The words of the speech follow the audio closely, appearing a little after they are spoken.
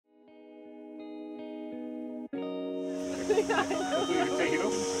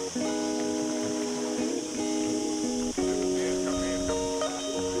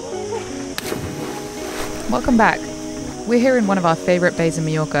Welcome back. We're here in one of our favourite bays in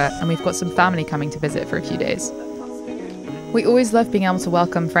Mallorca, and we've got some family coming to visit for a few days. We always love being able to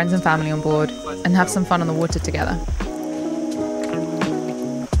welcome friends and family on board and have some fun on the water together.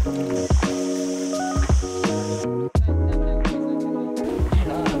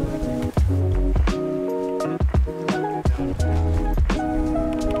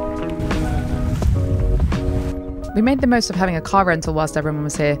 We made the most of having a car rental whilst everyone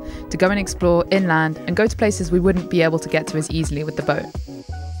was here to go and explore inland and go to places we wouldn't be able to get to as easily with the boat.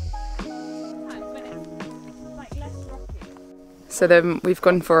 So then we've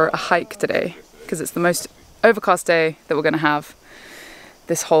gone for a hike today because it's the most overcast day that we're going to have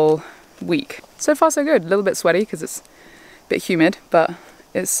this whole week. So far so good, a little bit sweaty because it's a bit humid, but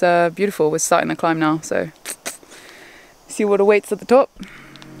it's beautiful. We're starting the climb now, so see what awaits at the top.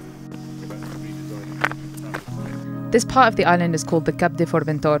 This part of the island is called the Cap de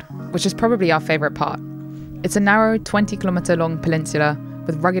Formentor, which is probably our favourite part. It's a narrow 20-kilometre long peninsula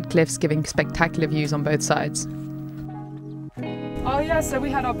with rugged cliffs giving spectacular views on both sides. Oh yeah, so we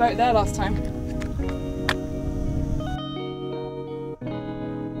had our boat there last time.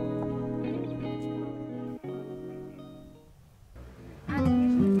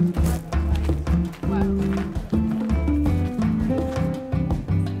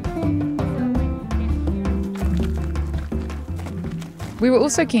 We were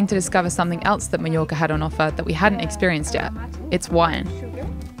also keen to discover something else that Mallorca had on offer that we hadn't experienced yet. It's wine.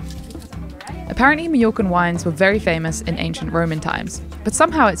 Apparently Mallorcan wines were very famous in ancient Roman times, but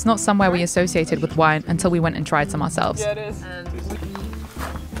somehow it's not somewhere we associated with wine until we went and tried some ourselves. Yeah, it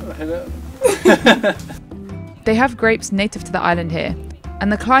is. They have grapes native to the island here,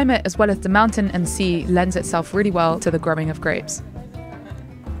 and the climate as well as the mountain and sea lends itself really well to the growing of grapes.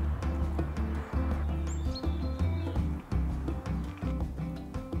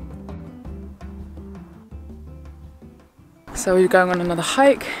 So we're going on another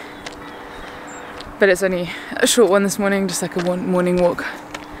hike, but it's only a short one this morning, just like a morning walk,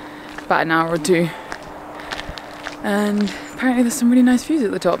 about an hour or two. And apparently there's some really nice views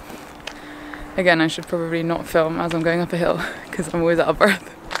at the top. Again, I should probably not film as I'm going up a hill, because I'm always out of breath.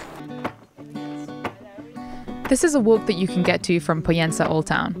 This is a walk that you can get to from Pollença Old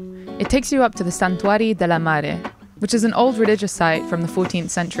Town. It takes you up to the Santuari de la Mare, which is an old religious site from the 14th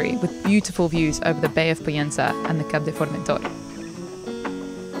century with beautiful views over the Bay of Pollença and the Cap de Formentor.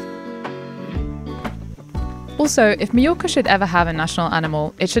 Also, if Mallorca should ever have a national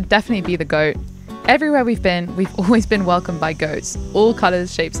animal, it should definitely be the goat. Everywhere we've been, we've always been welcomed by goats, all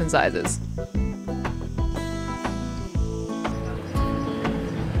colours, shapes and sizes.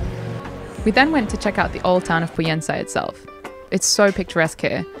 We then went to check out the old town of Pollença itself. It's so picturesque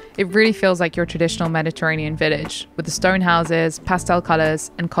here. It really feels like your traditional Mediterranean village, with the stone houses, pastel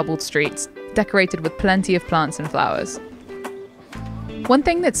colours and cobbled streets, decorated with plenty of plants and flowers. One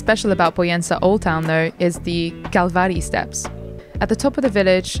thing that's special about Pollença Old Town though is the Calvary steps. At the top of the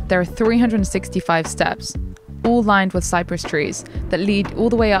village there are 365 steps, all lined with cypress trees, that lead all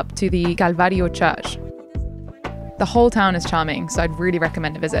the way up to the Calvario church. The whole town is charming, so I'd really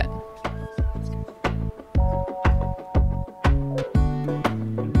recommend a visit.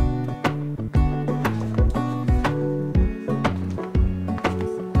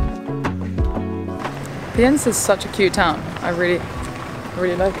 Pollença is such a cute town. I really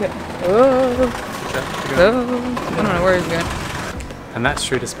like it. Oh. I don't know where he's going. And that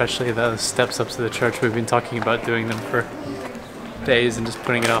street, especially the steps up to the church, we've been talking about doing them for days and just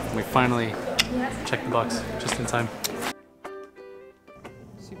putting it off, and we finally checked the box just in time.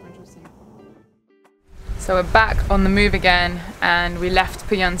 Super interesting. So we're back on the move again, and we left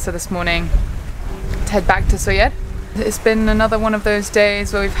Pollença this morning to head back to Soller. It's been another one of those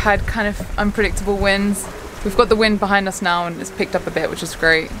days where we've had kind of unpredictable winds. We've got the wind behind us now and it's picked up a bit, which is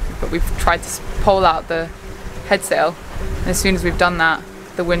great, but we've tried to pole out the headsail, and as soon as we've done that,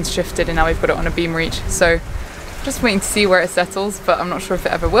 the wind's shifted and now we've got it on a beam reach. So just waiting to see where it settles, but I'm not sure if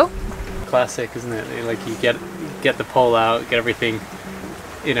it ever will. Classic, isn't it? Like you get the pole out, get everything,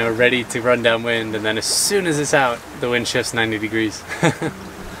 you know, ready to run downwind, and then as soon as it's out, the wind shifts 90 degrees.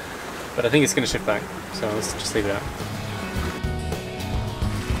 But I think it's going to shift back, so let's just leave it out.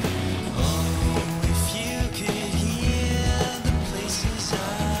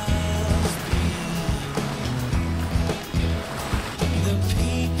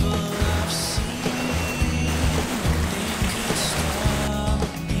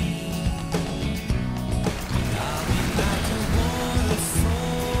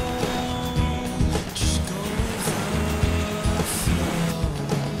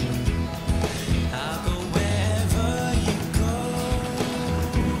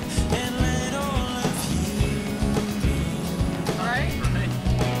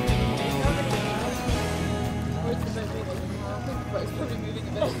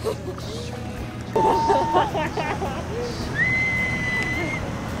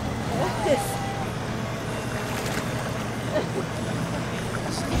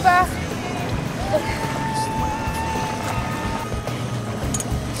 peur.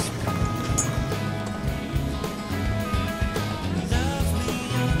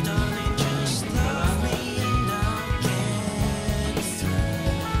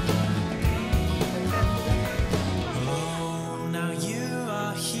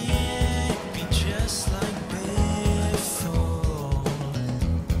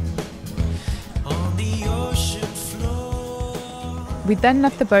 We then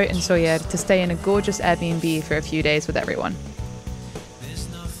left the boat in Soller to stay in a gorgeous Airbnb for a few days with everyone.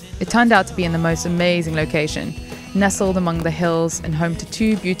 It turned out to be in the most amazing location, nestled among the hills and home to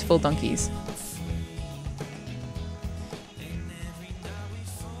 2 beautiful donkeys.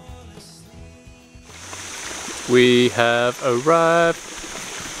 We have arrived.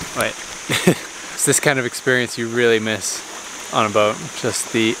 Wait, it's this kind of experience you really miss on a boat.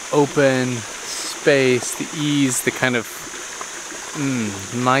 Just the open space, the ease, the kind of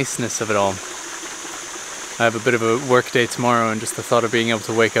niceness of it all. I have a bit of a work day tomorrow, and just the thought of being able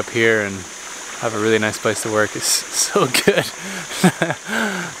to wake up here and have a really nice place to work is so good.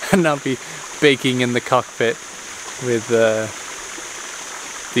 And not be baking in the cockpit with the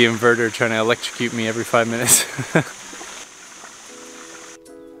inverter trying to electrocute me every 5 minutes.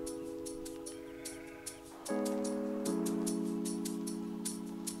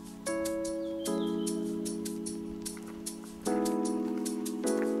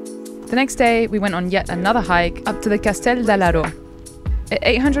 The next day, we went on yet another hike up to the Castel d'Alaro. At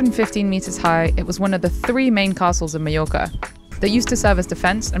 815 meters high, it was one of the 3 main castles in Mallorca that used to serve as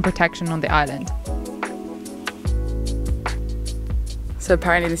defense and protection on the island. So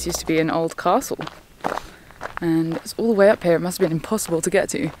apparently this used to be an old castle, and it's all the way up here. It must have been impossible to get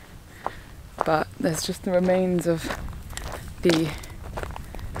to, but there's just the remains of the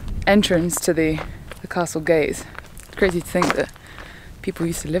entrance to the castle gates. It's crazy to think that people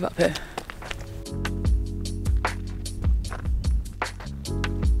used to live up here.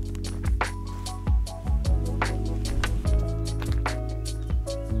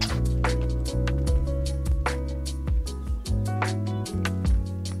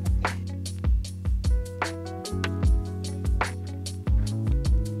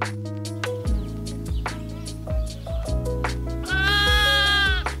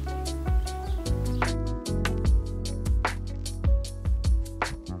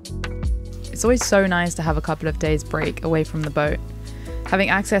 It's always so nice to have a couple of days break away from the boat. Having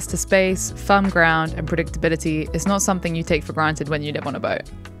access to space, firm ground, and predictability is not something you take for granted when you live on a boat.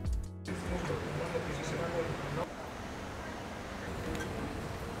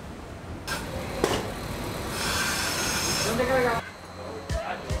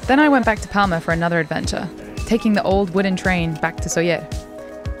 Then I went back to Palma for another adventure, taking the old wooden train back to Soller.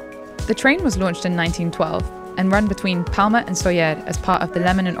 The train was launched in 1912 and run between Palma and Soller as part of the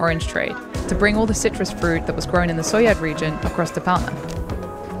lemon and orange trade to bring all the citrus fruit that was grown in the Soller region across to Palma.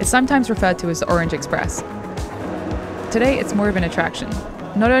 It's sometimes referred to as the Orange Express. Today it's more of an attraction.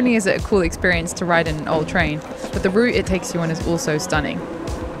 Not only is it a cool experience to ride in an old train, but the route it takes you on is also stunning.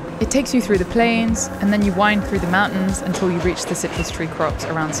 It takes you through the plains, and then you wind through the mountains until you reach the citrus tree crops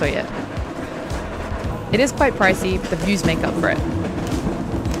around Soller. It is quite pricey, but the views make up for it.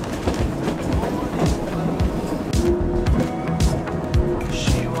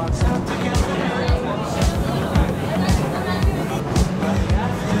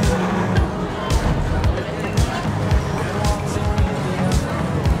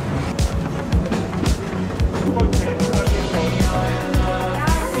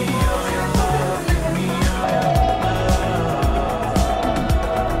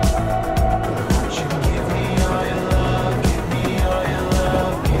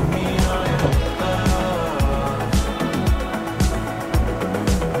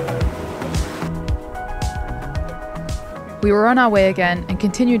 We were on our way again and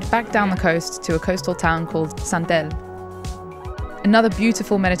continued back down the coast to a coastal town called Santel. Another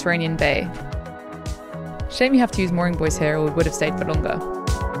beautiful Mediterranean bay. Shame you have to use mooring buoys here, or we would have stayed for longer.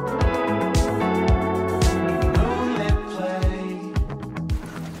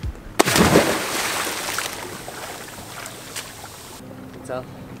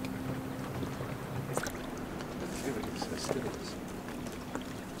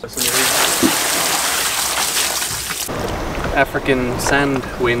 African sand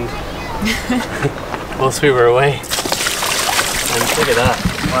wind whilst we were away. And look at that.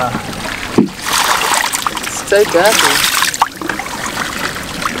 Wow. It's so dirty.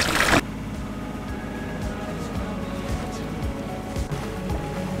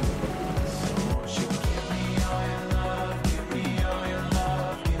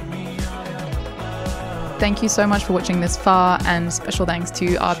 Thank you so much for watching this far, and special thanks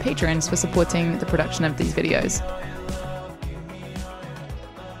to our patrons for supporting the production of these videos.